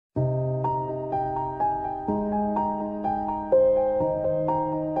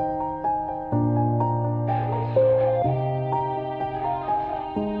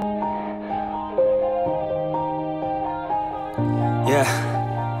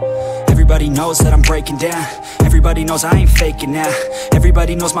Everybody knows that I'm breaking down. Everybody knows I ain't faking now.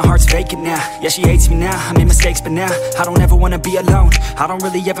 Everybody knows my heart's vacant now. Yeah, she hates me now, I made mistakes, but now I don't ever wanna be alone. I don't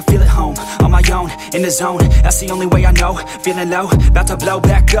really ever feel at home. On my own, in the zone, that's the only way I know. Feeling low, about to blow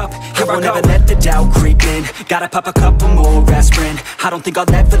back up. Here I won't ever let the doubt creep in. Gotta pop a couple more aspirin. I don't think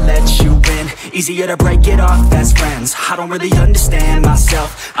I'll ever let you in. Easier to break it off as friends. I don't really understand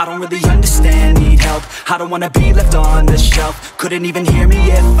myself. I don't really understand, need help. I don't wanna be left on the shelf. Couldn't even hear me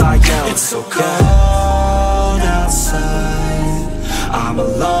if I yelled. It's so cold outside, I'm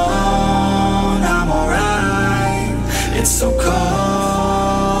alone, I'm alright. It's so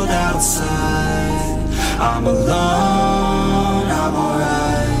cold outside, I'm alone, I'm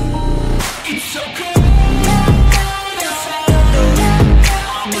alright. It's so cold.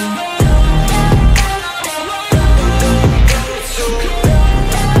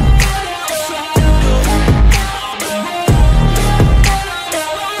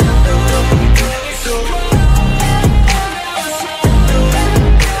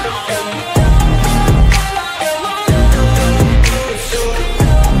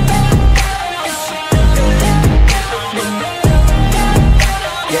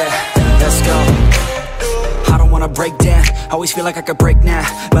 Break down, always feel like I could break now,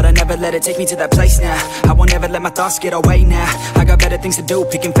 but I never let it take me to that place now. I won't ever let my thoughts get away now. I got better things to do,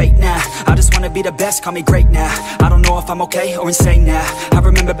 picking fate now. I just wanna be the best, call me great now. I don't know if I'm okay or insane now. I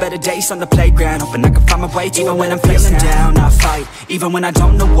remember better days on the playground, hoping I can find my way to even when I'm feeling down. I fight, even when I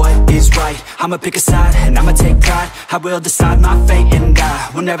don't know what is right. I'ma pick a side, and I'ma take pride. I will decide my fate, and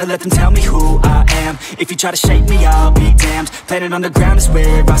I will never let them tell me who I am. If you try to shake me, I'll be damned. Planet on the ground is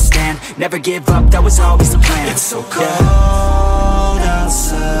where I stand. Never give up, that was always the plan. It's so cold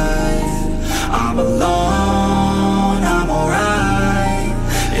outside, I'm alone, I'm alright.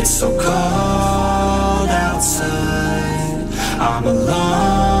 It's so cold outside, I'm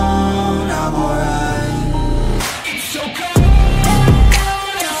alone.